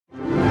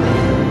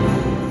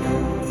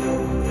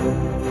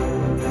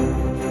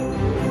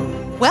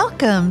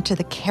Welcome to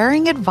the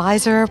Caring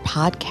Advisor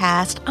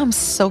podcast. I'm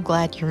so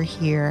glad you're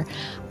here.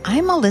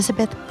 I'm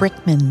Elizabeth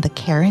Brickman, the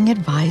Caring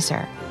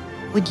Advisor.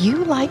 Would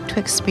you like to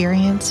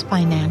experience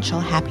financial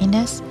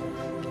happiness?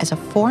 As a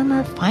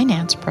former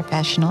finance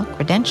professional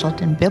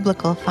credentialed in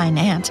biblical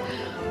finance,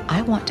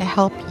 I want to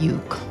help you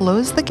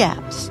close the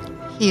gaps,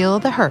 heal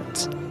the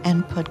hurts,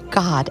 and put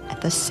God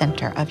at the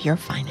center of your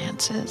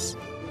finances.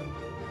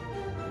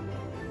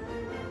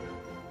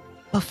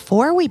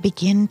 Before we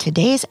begin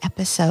today's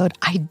episode,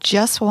 I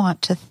just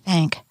want to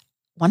thank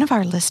one of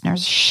our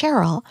listeners,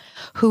 Cheryl,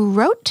 who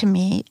wrote to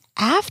me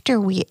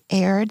after we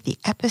aired the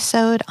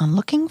episode on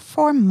looking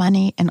for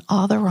money in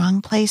all the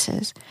wrong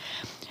places.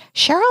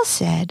 Cheryl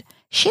said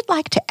she'd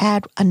like to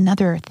add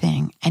another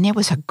thing, and it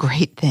was a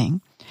great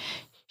thing.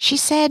 She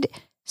said,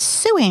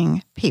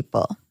 suing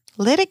people,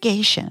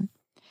 litigation,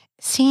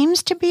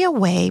 seems to be a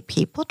way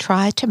people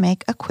try to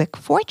make a quick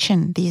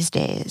fortune these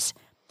days.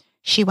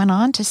 She went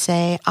on to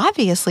say,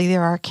 obviously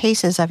there are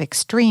cases of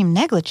extreme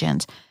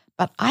negligence,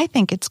 but I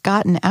think it's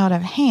gotten out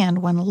of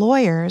hand when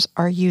lawyers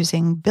are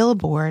using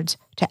billboards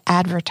to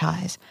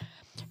advertise.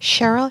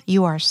 Cheryl,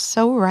 you are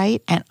so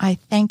right, and I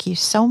thank you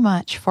so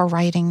much for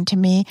writing to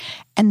me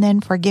and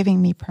then for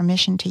giving me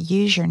permission to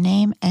use your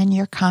name and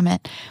your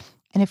comment.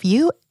 And if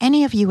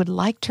any of you would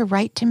like to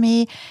write to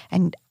me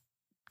and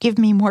give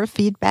me more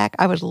feedback,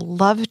 I would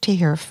love to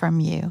hear from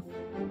you.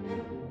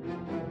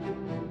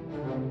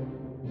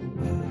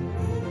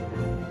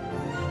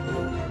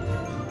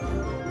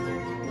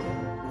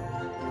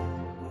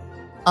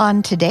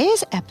 On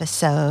today's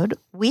episode,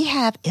 we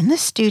have in the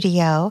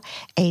studio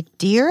a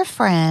dear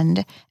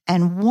friend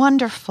and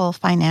wonderful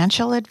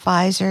financial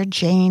advisor,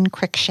 Jane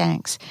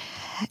Cruikshanks.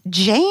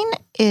 Jane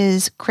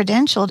is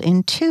credentialed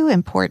in two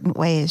important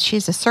ways.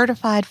 She's a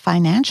certified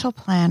financial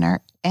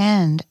planner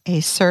and a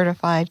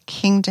certified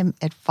Kingdom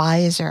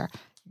advisor.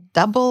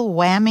 Double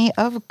whammy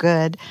of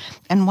good,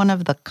 and one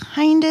of the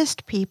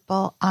kindest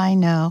people I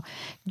know.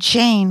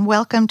 Jane,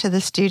 welcome to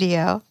the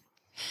studio.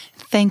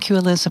 Thank you,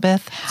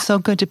 Elizabeth. So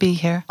good to be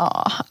here.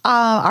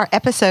 Our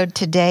episode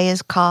today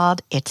is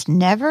called It's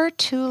Never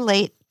Too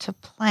Late to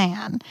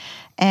Plan.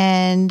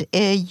 And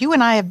you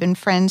and I have been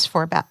friends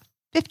for about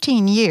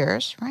 15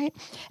 years, right?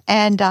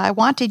 And I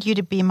wanted you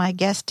to be my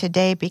guest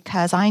today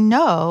because I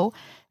know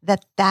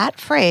that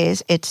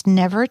phrase, it's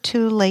never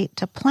too late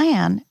to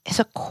plan, is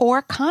a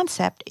core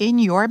concept in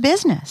your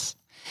business.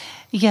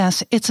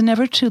 Yes, it's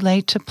never too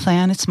late to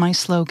plan. It's my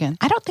slogan.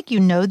 I don't think you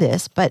know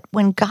this, but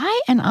when Guy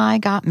and I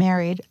got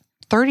married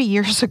 30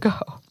 years ago,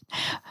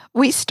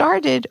 we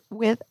started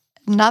with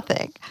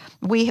nothing.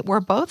 We were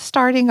both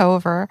starting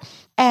over,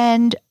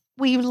 and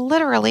we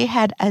literally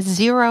had a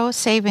zero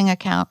saving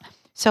account.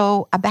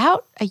 So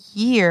about a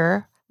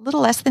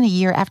little less than a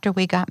year after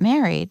we got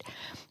married,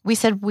 we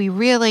said we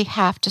really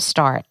have to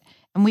start.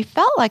 And we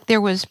felt like there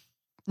was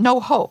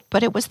no hope,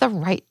 but it was the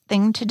right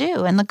thing to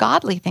do and the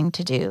godly thing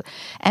to do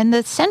and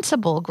the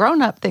sensible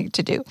grown-up thing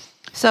to do.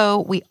 So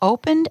we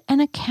opened an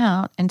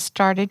account and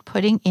started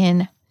putting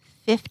in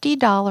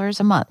 $50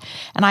 a month.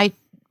 And I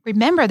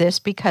remember this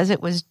because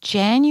it was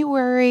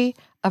January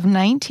of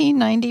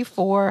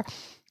 1994,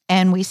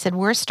 and we said,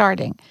 we're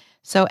starting.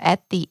 So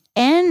at the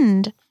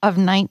end of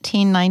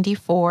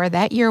 1994,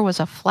 that year was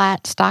a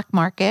flat stock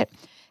market,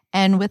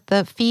 and with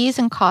the fees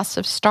and costs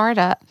of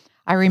startup,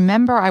 I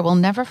will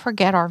never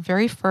forget our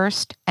very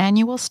first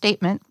annual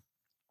statement.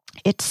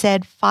 It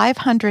said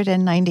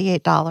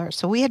 $598.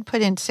 So we had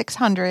put in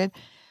 $600.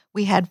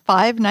 We had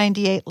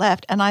 $598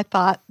 left. And I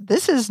thought,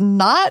 this is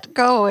not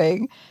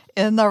going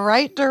in the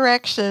right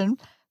direction,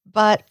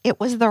 but it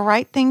was the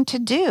right thing to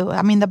do.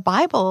 I mean, the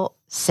Bible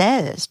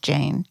says,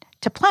 Jane,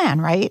 to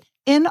plan, right?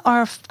 In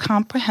our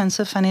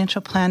comprehensive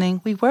financial planning,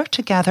 we work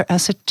together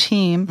as a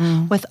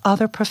team with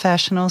other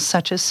professionals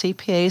such as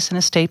CPAs and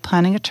estate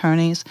planning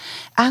attorneys.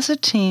 As a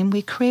team,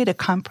 we create a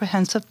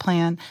comprehensive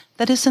plan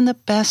that is in the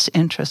best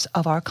interest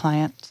of our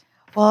clients.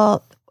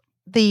 Well,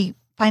 the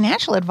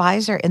financial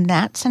advisor in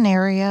that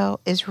scenario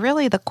is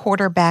really the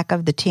quarterback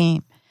of the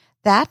team.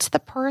 That's the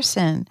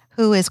person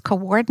who is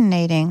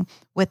coordinating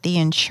with the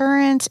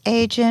insurance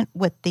agent,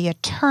 with the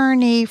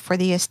attorney for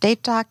the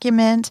estate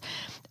documents,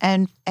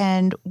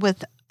 and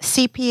with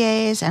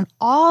CPAs and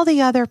all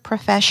the other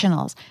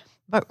professionals.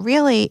 But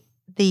really,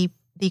 the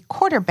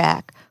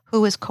quarterback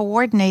who is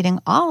coordinating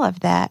all of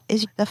that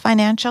is the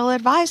financial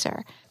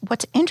advisor.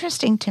 What's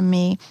interesting to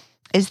me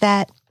is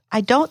that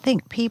I don't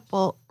think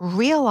people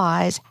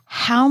realize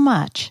how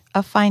much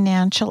a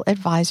financial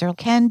advisor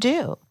can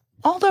do.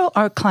 Although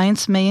our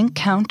clients may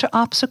encounter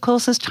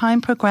obstacles as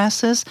time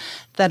progresses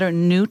that are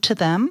new to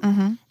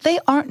them, they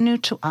aren't new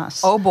to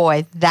us. Oh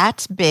boy,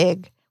 that's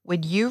big.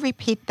 Would you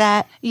repeat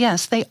that?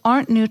 Yes, they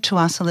aren't new to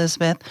us,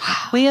 Elizabeth.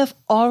 We have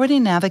already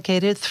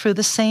navigated through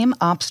the same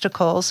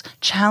obstacles,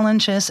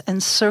 challenges,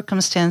 and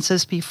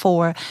circumstances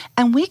before,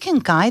 and we can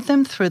guide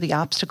them through the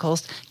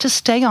obstacles to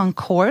stay on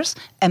course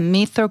and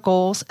meet their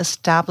goals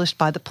established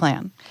by the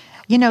plan.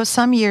 You know,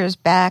 some years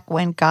back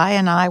when Guy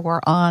and I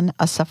were on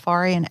a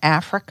safari in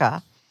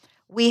Africa,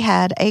 we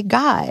had a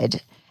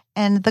guide,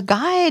 and the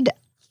guide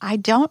I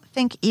don't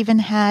think even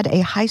had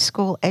a high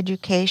school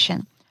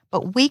education,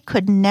 but we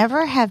could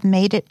never have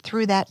made it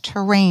through that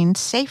terrain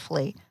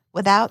safely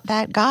without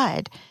that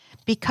guide,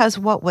 because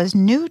what was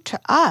new to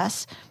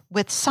us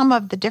with some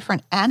of the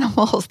different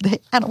animals, the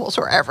animals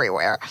were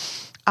everywhere.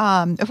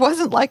 It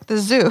wasn't like the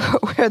zoo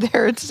where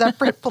they're in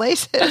separate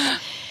places.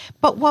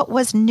 But what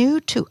was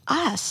new to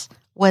us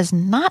was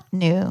not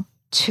new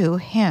to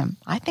him.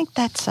 I think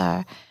that's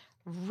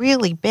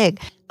really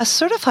big. As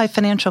certified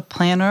financial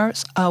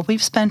planners,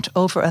 we've spent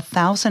over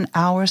 1,000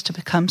 hours to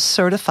become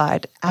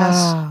certified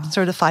as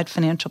certified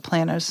financial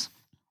planners.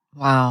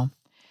 Wow.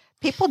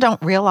 People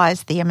don't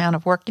realize the amount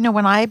of work.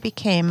 When I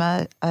became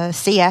a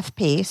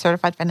CFP,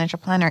 Certified Financial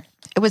Planner,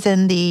 it was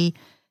in the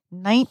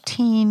early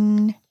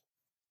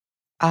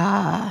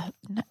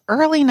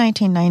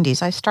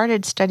 1990s. I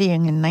started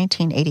studying in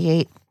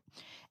 1988.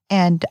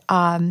 And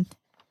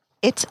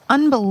it's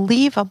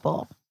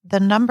unbelievable the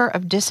number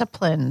of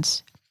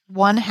disciplines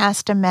one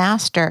has to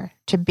master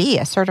to be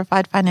a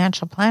certified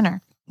financial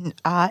planner.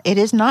 It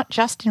is not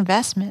just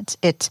investments.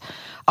 It's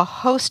a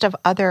host of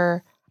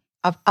other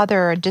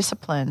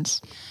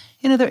disciplines.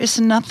 There is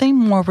nothing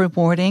more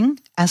rewarding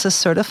as a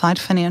certified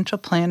financial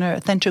planner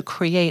than to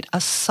create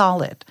a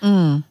solid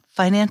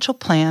financial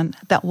plan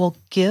that will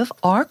give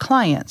our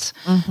clients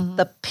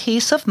the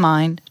peace of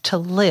mind to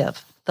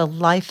live the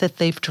life that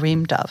they've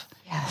dreamed of.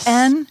 Yes.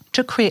 And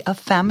to create a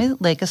family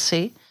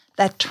legacy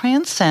that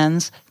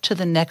transcends to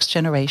the next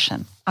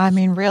generation. I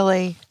mean,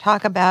 really,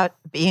 talk about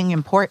being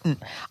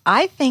important.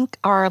 I think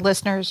our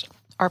listeners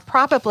are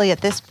probably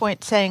at this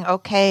point saying,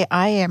 okay,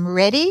 I am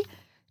ready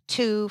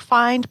to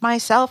find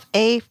myself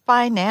a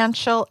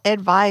financial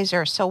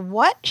advisor. So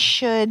what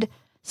should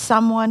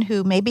someone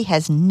who maybe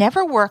has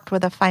never worked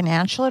with a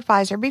financial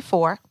advisor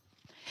before,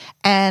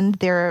 and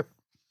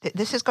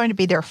this is going to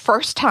be their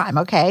first time,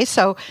 okay?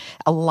 So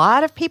a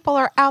lot of people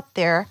are out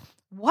there.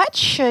 What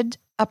should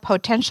a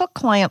potential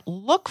client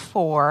look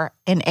for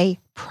in a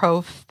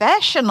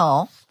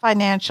professional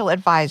financial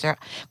advisor?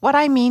 What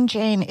I mean,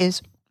 Jane,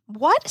 is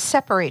what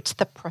separates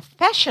the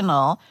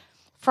professional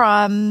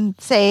from,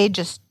 say,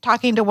 just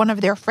talking to one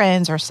of their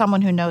friends or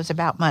someone who knows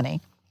about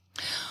money?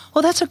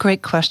 Well, that's a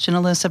great question,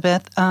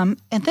 Elizabeth. And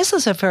this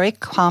is a very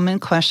common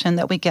question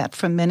that we get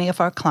from many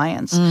of our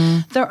clients.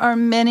 There are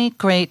many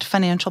great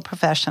financial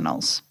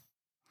professionals.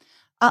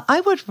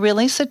 I would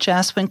really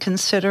suggest when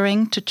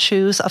considering to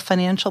choose a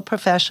financial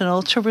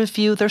professional to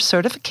review their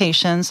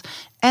certifications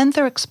and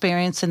their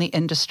experience in the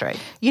industry.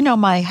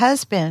 My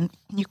husband,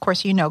 of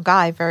course,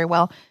 Guy very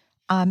well,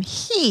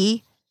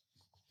 he,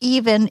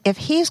 even if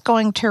he's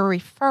going to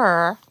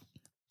refer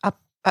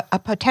a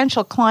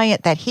potential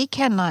client that he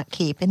cannot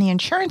keep in the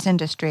insurance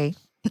industry,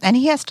 and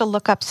he has to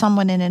look up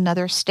someone in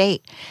another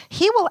state,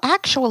 he will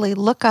actually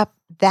look up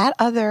that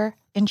other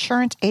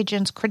insurance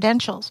agent's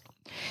credentials.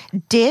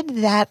 Did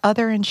that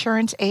other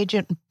insurance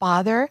agent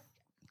bother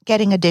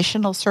getting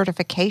additional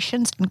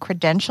certifications and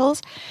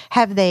credentials?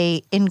 Have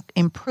they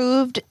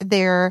improved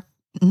their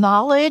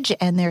knowledge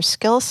and their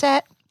skill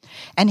set?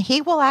 And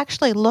he will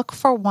actually look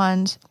for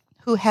ones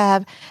who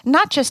have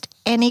not just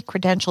any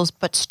credentials,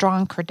 but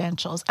strong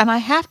credentials. And I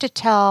have to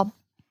tell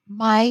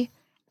my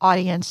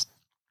audience,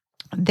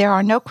 there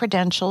are no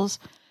credentials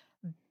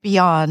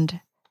beyond,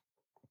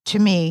 to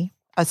me,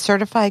 a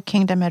certified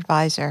Kingdom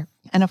advisor.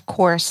 And of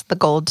course, the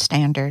gold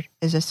standard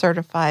is a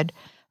certified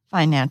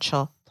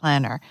financial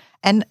planner.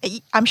 And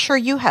I'm sure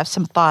you have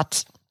some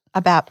thoughts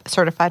about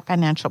certified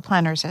financial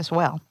planners as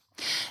well.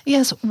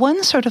 Yes,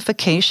 one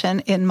certification,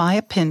 in my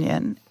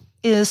opinion,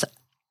 is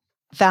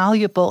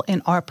valuable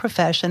in our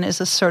profession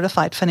is a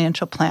certified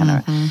financial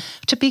planner.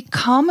 To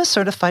become a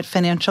certified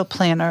financial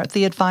planner,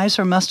 the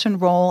advisor must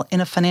enroll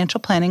in a financial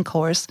planning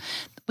course.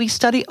 We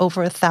study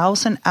over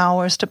 1,000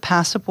 hours to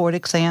pass a board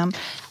exam.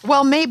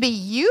 Well, maybe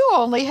you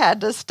only had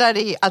to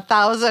study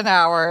 1,000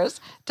 hours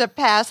to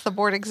pass the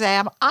board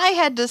exam. I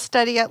had to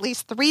study at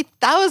least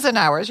 3,000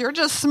 hours. You're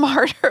just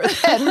smarter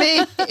than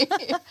me.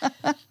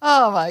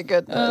 Oh, my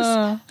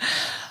goodness.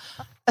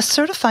 A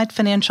certified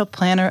financial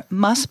planner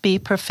must be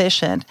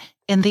proficient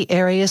in the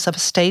areas of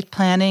estate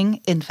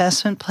planning,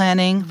 investment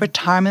planning,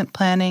 retirement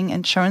planning,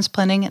 insurance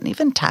planning, and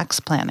even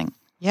tax planning.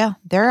 Yeah,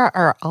 there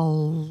are a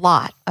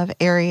lot of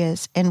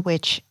areas in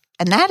which,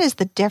 and that is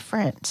the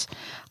difference.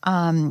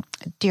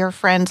 Dear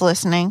friends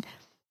listening,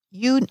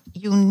 you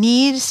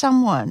need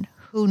someone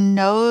who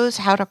knows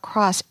how to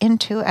cross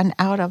into and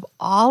out of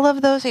all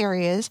of those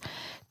areas,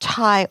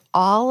 tie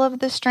all of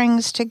the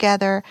strings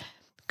together,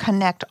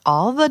 connect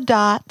all the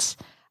dots,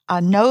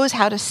 knows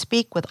how to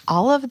speak with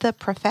all of the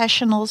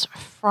professionals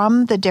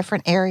from the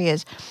different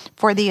areas.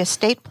 For the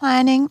estate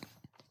planning,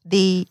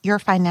 your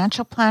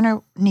financial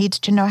planner needs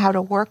to know how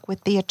to work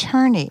with the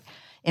attorney.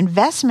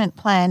 Investment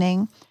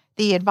planning,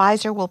 the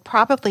advisor will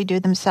probably do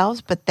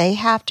themselves, but they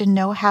have to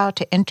know how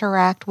to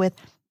interact with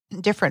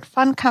different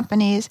fund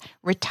companies.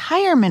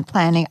 Retirement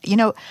planning,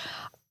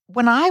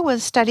 when I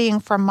was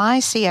studying for my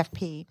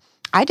CFP,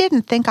 I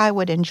didn't think I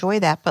would enjoy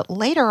that, but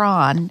later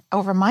on,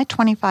 over my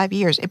 25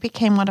 years, it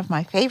became one of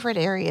my favorite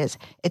areas.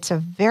 It's a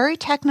very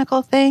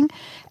technical thing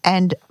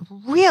and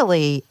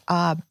really,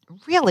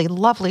 really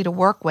lovely to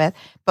work with,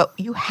 but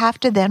you have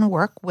to then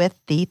work with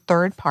the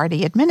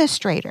third-party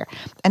administrator.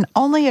 And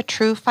only a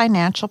true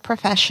financial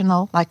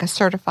professional, like a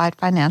certified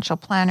financial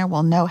planner,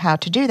 will know how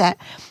to do that.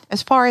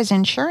 As far as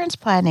insurance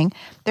planning,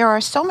 there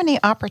are so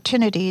many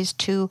opportunities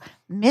to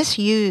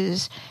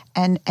misuse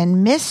and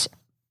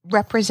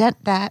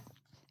misrepresent that.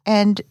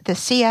 And the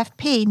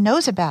CFP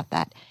knows about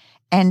that.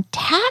 And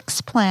tax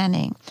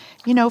planning,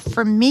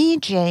 for me,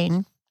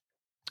 Jane,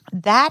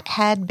 that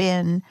had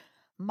been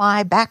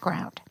my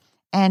background.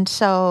 And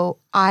so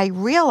I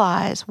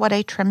realized what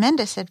a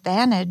tremendous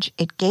advantage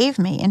it gave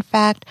me. In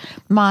fact,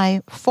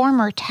 my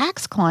former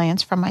tax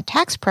clients from my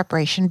tax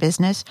preparation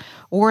business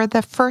were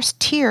the first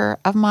tier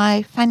of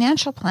my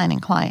financial planning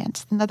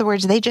clients. In other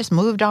words, they just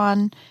moved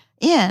on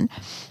in.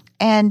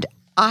 And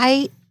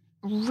I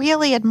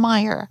really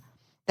admire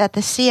that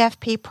the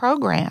CFP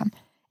program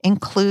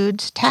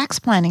includes tax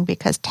planning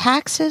because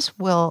taxes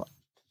will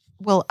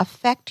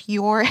affect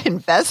your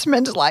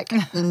investments like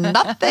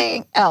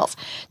nothing else.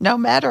 No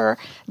matter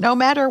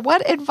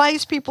what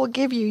advice people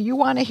give you, you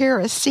want to hear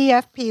a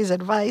CFP's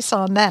advice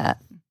on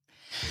that.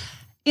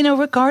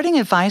 Regarding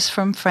advice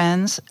from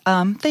friends,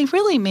 they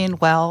really mean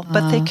well,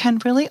 but they can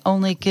really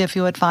only give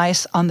you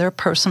advice on their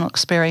personal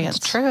experience.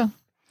 It's true.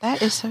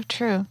 That is so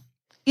true.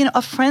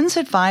 A friend's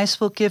advice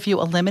will give you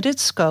a limited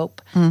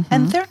scope,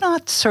 and they're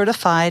not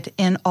certified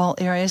in all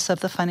areas of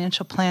the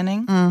financial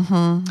planning.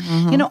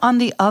 On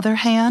the other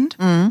hand,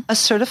 a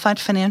certified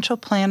financial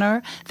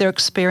planner, they're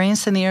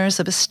experienced in the areas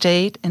of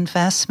estate,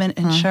 investment,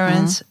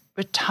 insurance,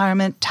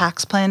 retirement,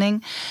 tax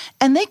planning,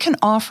 and they can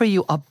offer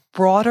you a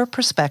broader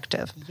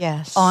perspective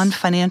on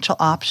financial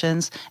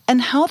options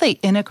and how they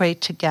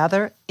integrate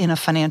together in a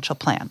financial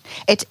plan.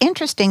 It's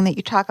interesting that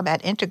you talk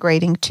about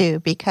integrating too,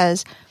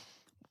 because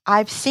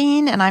I've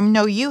seen, and I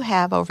know you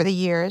have over the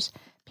years,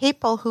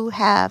 people who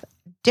have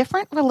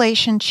different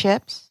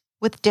relationships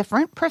with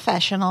different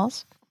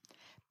professionals,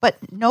 but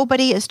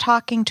nobody is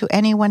talking to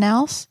anyone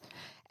else.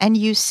 And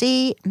you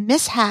see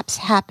mishaps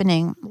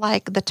happening,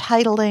 like the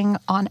titling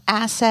on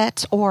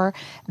assets or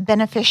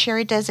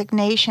beneficiary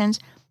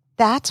designations.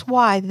 That's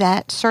why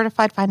that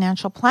certified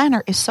financial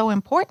planner is so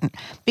important,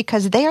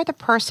 because they are the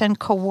person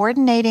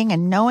coordinating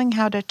and knowing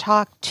how to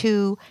talk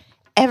to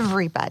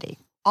everybody,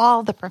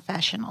 all the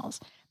professionals.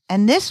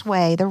 And this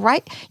way,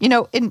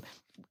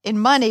 in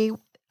money,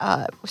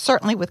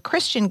 certainly with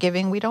Christian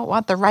giving, we don't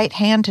want the right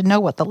hand to know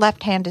what the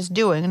left hand is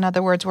doing. In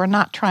other words, we're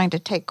not trying to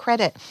take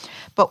credit.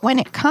 But when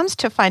it comes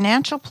to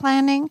financial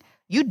planning,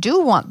 you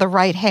do want the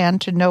right hand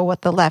to know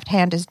what the left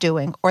hand is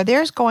doing, or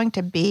there's going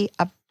to be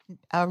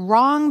a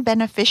wrong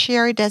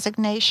beneficiary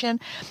designation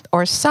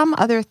or some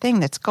other thing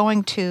that's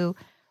going to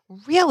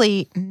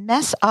really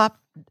mess up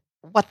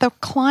what the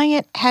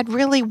client had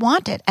really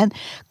wanted. And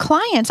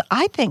clients,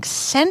 I think,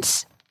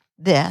 sense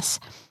this.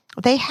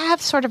 They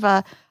have sort of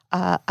a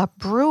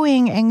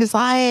brewing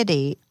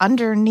anxiety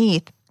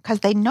underneath because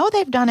they know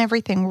they've done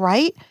everything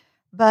right,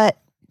 but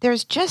they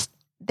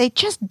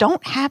just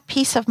don't have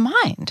peace of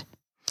mind.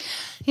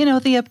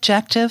 The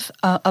objective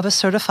of a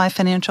certified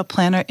financial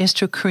planner is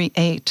to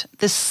create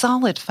this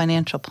solid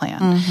financial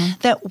plan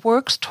that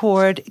works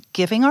toward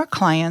giving our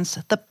clients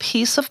the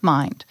peace of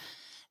mind.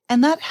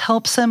 And that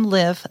helps them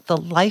live the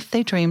life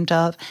they dreamed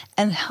of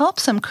and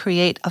helps them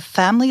create a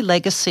family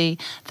legacy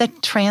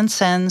that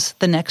transcends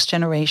the next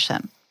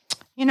generation.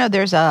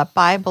 There's a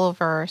Bible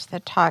verse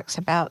that talks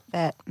about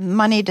that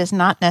money does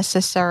not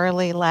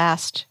necessarily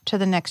last to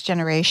the next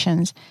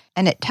generations.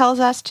 And it tells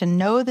us to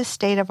know the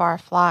state of our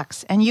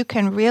flocks. And you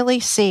can really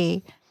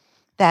see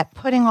that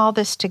putting all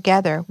this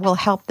together will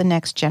help the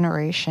next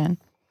generation.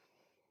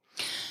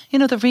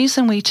 The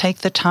reason we take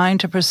the time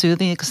to pursue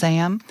the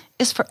exam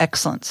is for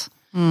excellence.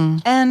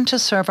 And to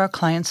serve our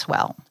clients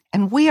well.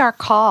 And we are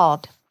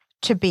called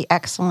to be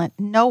excellent.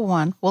 No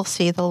one will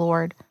see the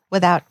Lord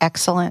without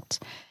excellence.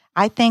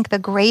 I think the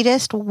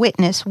greatest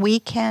witness we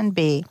can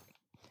be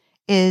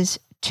is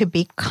to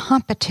be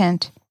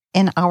competent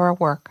in our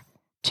work,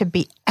 to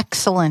be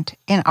excellent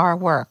in our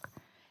work.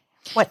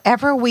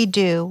 Whatever we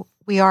do,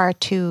 we are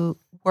to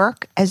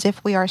work as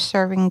if we are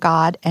serving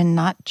God and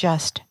not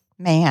just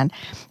man.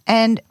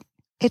 And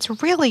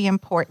it's really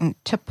important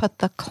to put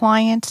the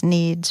client's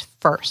needs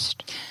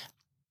first.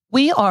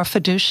 We are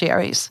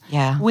fiduciaries.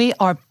 Yeah. We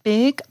are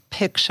big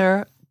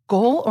picture,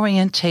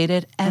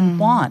 goal-orientated, and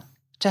want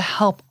to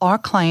help our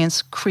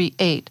clients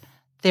create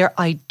their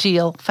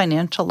ideal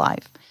financial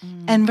life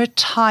and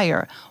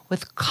retire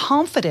with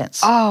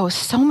confidence. Oh,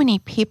 so many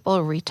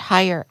people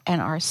retire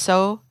and are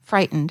so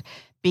frightened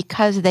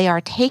because they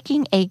are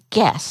taking a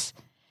guess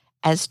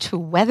as to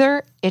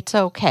whether it's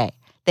okay.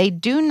 They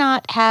do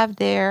not have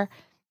their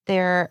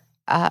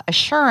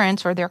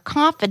assurance or their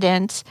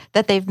confidence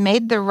that they've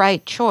made the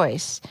right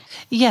choice.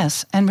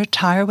 Yes, and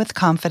retire with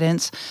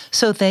confidence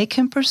so they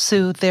can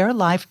pursue their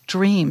life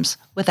dreams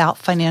without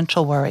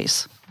financial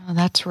worries. Oh,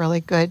 that's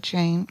really good,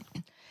 Jane.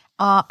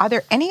 Are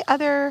there any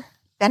other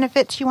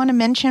benefits you want to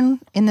mention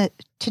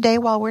today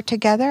while we're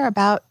together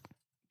about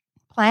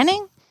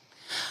planning?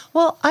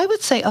 Well, I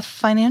would say a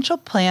financial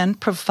plan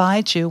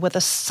provides you with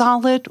a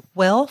solid,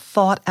 well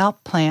thought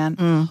out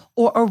plan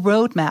or a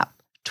roadmap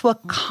to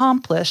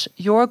accomplish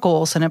your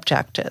goals and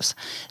objectives.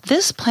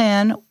 This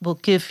plan will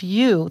give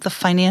you the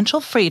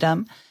financial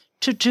freedom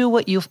to do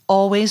what you've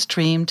always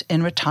dreamed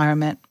in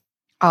retirement.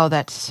 Oh,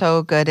 that's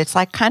so good. It's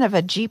like kind of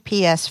a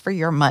GPS for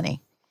your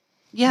money.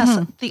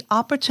 Yes, the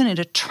opportunity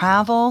to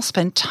travel,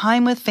 spend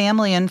time with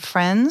family and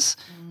friends,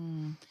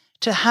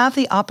 to have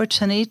the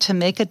opportunity to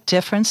make a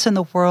difference in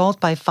the world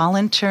by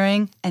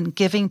volunteering and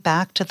giving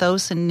back to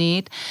those in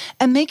need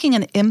and making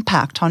an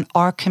impact on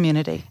our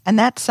community. And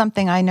that's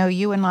something I know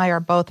you and I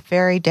are both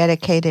very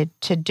dedicated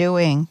to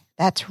doing.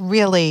 That's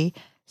really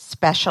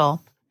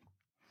special.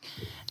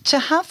 To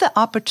have the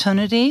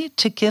opportunity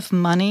to give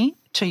money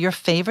to your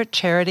favorite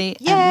charity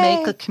Yay! And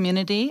make a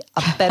community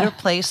a better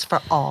place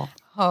for all.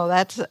 Oh,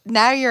 that's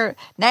now you're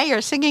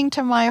singing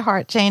to my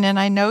heart, Jane, and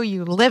I know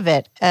you live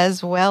it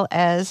as well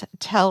as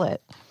tell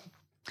it.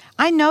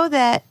 I know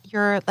that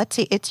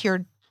it's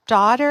your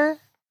daughter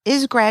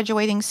is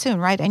graduating soon,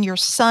 right? And your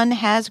son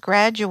has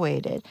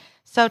graduated.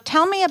 So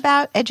tell me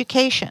about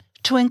education.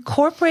 To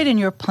incorporate in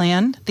your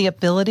plan the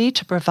ability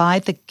to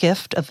provide the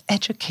gift of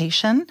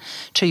education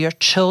to your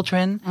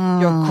children,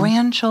 your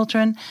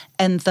grandchildren,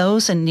 and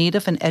those in need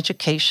of an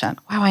education.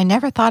 Wow, I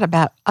never thought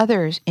about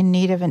others in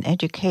need of an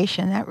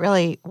education. That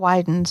really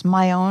widens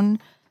my own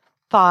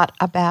thought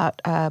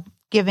about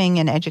giving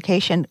an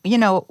education. You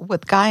know,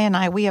 with Guy and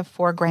I, we have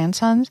 4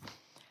 grandsons,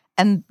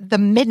 and the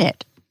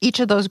minute each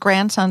of those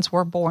grandsons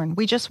were born,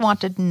 we just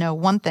wanted to know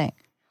one thing.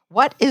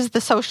 What is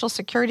the Social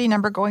Security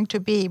number going to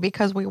be?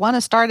 Because we want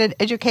to start an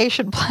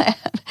education plan.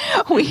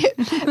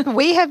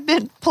 We have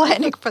been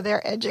planning for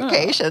their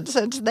education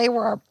since they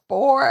were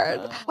born.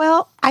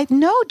 Well, I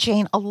know,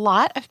 Jane, a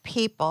lot of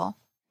people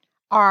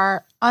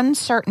are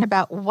uncertain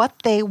about what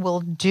they will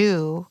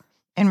do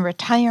in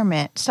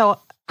retirement. So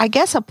I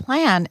guess a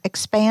plan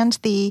expands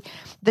the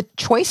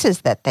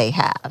choices that they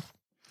have.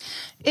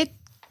 It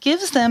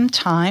gives them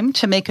time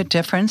to make a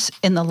difference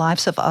in the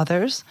lives of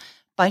others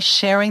by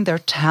sharing their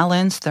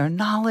talents, their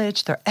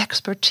knowledge, their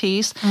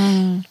expertise,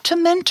 to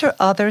mentor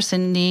others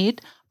in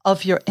need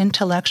of your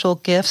intellectual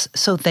gifts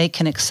so they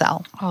can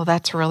excel. Oh,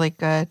 that's really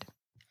good.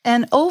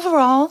 And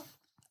overall,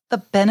 the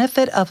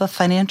benefit of a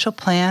financial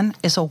plan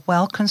is a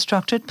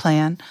well-constructed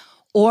plan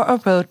or a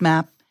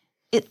roadmap.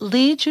 It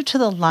leads you to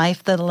the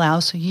life that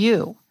allows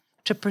you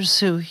to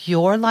pursue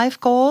your life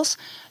goals,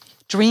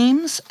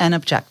 dreams, and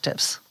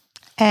objectives.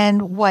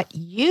 And what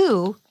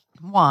you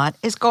want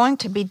is going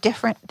to be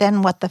different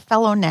than what the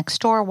fellow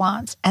next door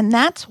wants. And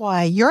that's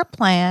why your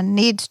plan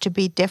needs to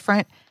be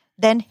different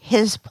than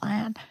his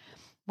plan.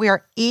 We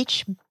are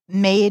each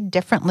made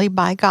differently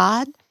by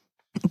God,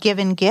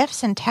 given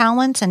gifts and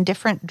talents and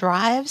different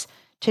drives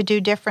to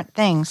do different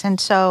things. And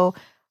so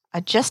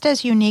just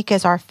as unique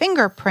as our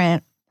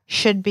fingerprint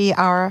should be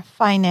our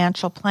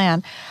financial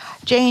plan.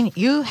 Jane,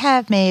 you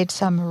have made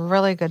some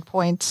really good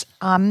points.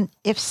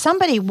 If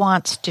somebody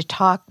wants to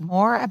talk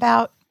more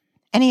about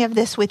any of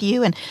this with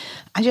you, and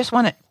I just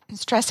want to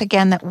stress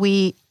again that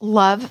we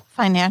love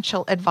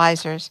financial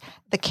advisors.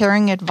 The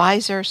Caring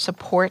Advisor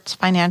supports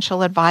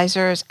financial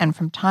advisors, and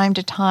from time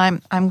to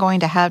time, I'm going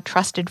to have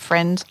trusted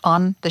friends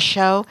on the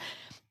show.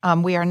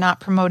 We are not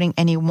promoting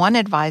any one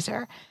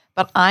advisor,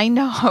 but I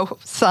know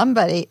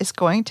somebody is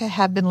going to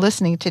have been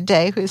listening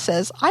today who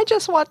says, I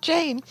just want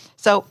Jane.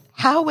 So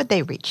how would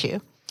they reach you?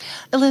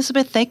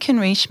 Elizabeth, they can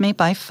reach me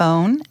by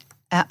phone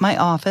at my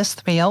office,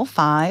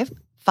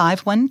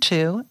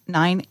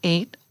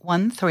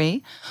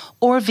 305-512-9813,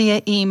 or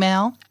via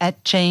email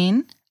at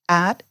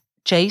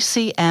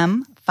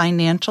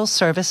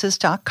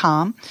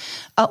jane@jcmfinancialservices.com.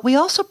 We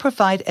also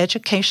provide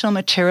educational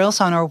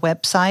materials on our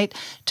website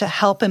to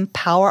help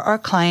empower our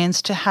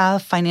clients to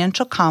have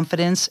financial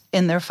confidence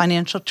in their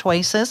financial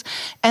choices.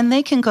 And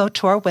they can go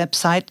to our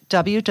website,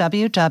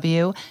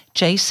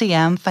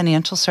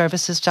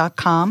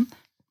 www.jcmfinancialservices.com.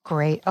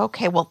 Great.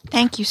 Okay. Well,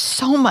 thank you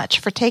so much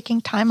for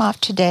taking time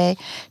off today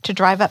to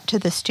drive up to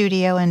the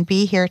studio and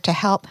be here to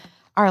help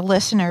our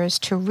listeners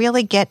to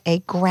really get a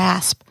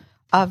grasp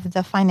of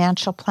the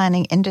financial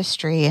planning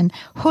industry and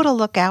who to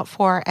look out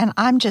for. And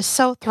I'm just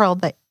so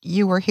thrilled that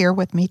you were here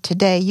with me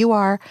today. You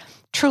are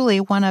truly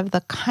one of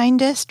the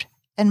kindest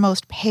and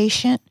most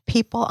patient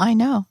people I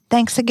know.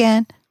 Thanks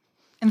again.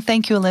 And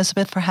thank you,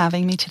 Elizabeth, for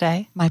having me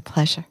today. My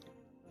pleasure.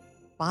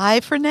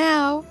 Bye for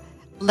now.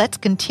 Let's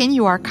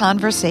continue our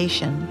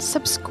conversation.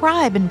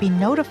 Subscribe and be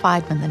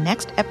notified when the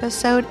next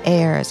episode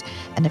airs.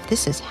 And if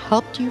this has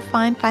helped you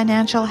find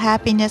financial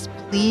happiness,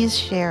 please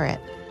share it.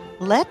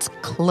 Let's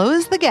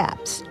close the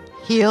gaps,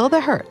 heal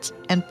the hurts,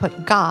 and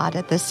put God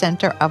at the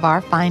center of our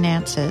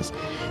finances.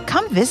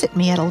 Come visit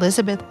me at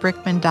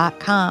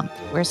elizabethbrickman.com,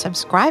 where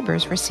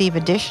subscribers receive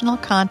additional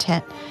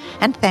content.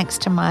 And thanks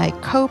to my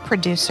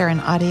co-producer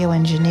and audio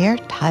engineer,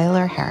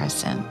 Tyler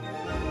Harrison.